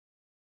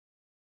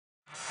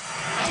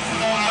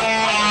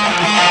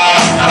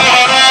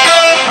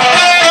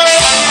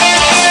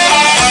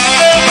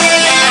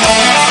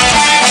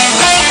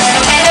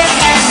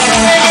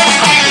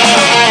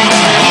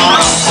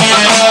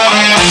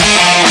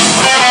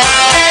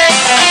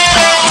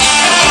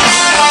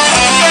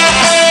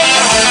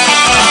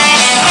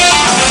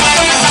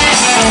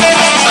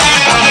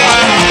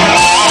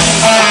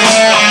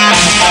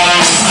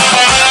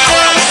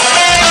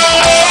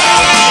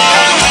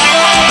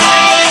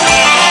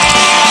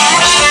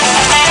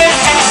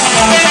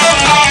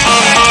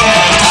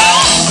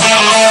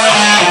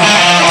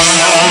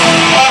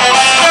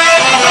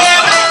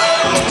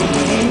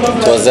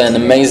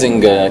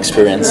amazing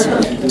experience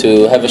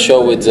to have a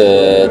show with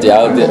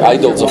the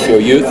idols of your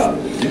youth.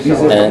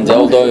 And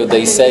although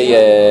they say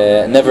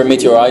never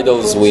meet your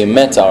idols, we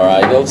met our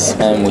idols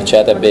and we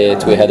chat a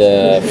bit, we had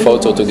a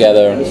photo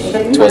together.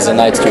 It was a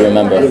night to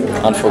remember,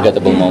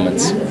 unforgettable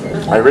moments.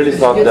 I really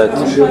thought that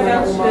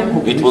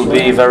it will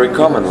be very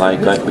common,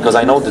 because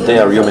I know that they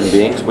are human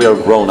beings, we are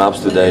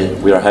grown-ups today,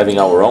 we are having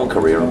our own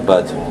career,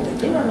 but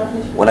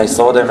when I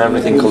saw them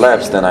everything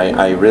collapsed and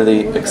I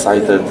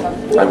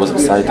was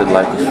excited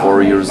like a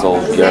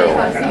 4-year-old girl.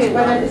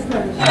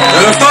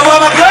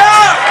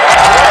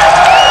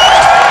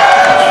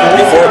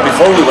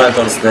 Before we went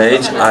on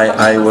stage,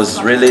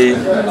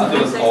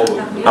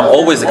 I'm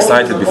always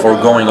excited before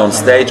going on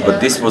stage, but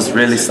this was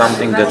really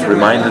something that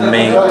reminded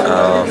me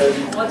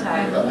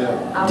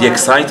the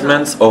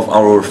excitement of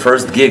our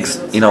first gigs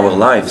in our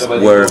lives,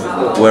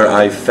 where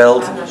I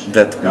felt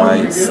that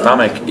my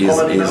stomach is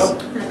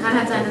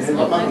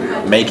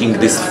making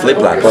this flip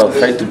like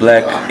Fade to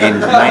Black in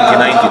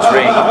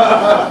 1993.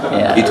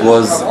 Yeah. It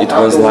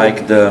was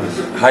like the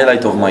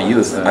highlight of my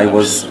youth. I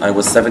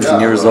was 17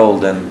 years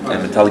old and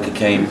Metallica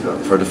came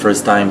for the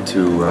first time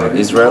to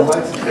Israel,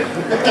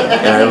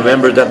 and I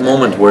remember that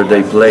moment where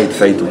they played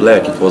Fade to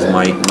Black. It was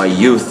my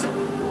youth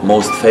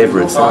most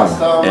favorite song,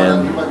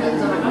 and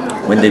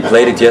when they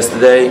played it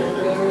yesterday,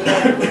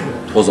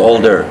 it was all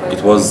there.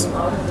 It was.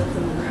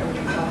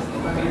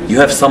 You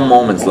have some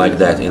moments like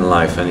that in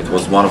life, and it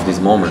was one of these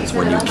moments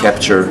when you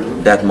capture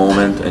that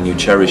moment and you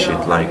cherish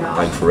it like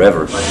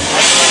forever.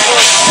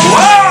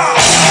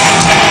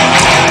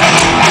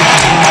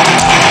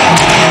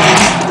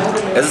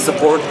 As a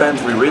support band,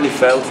 we really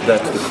felt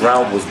that the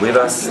crowd was with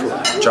us,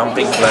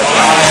 jumping,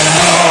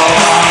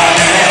 clapping.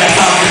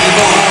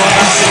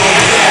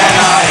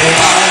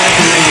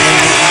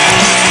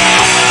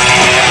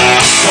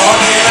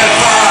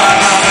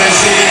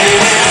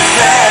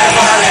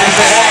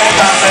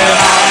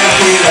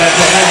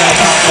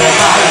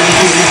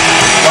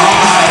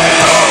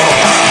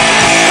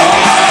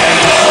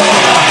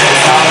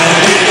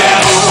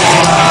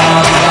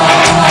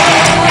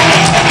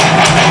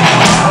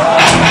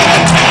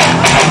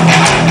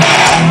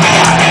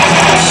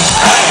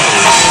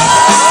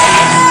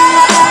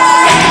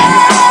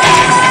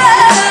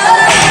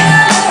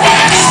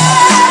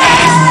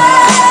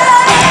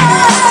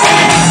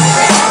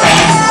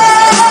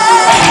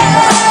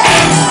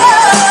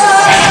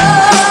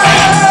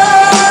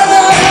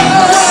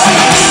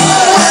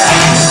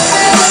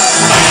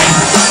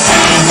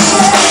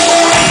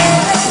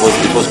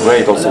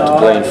 Great also to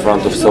play in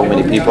front of so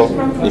many people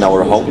in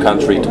our home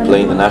country, to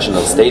play in the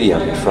national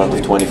stadium in front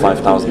of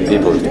 25,000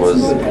 people. It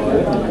was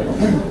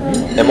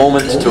a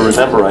moment to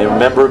remember. I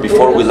remember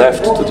before we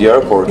left to the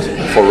airport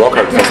for Rock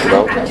Art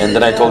Festival, and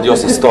then I told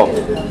Yossi, stop,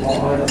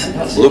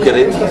 look at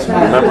it,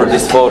 remember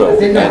this photo,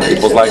 and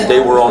it was like they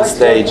were on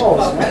stage,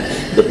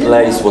 the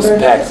place was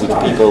packed with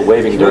people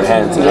waving their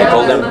hands, and I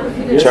told them,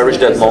 cherish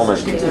that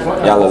moment,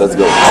 yalla, let's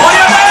go.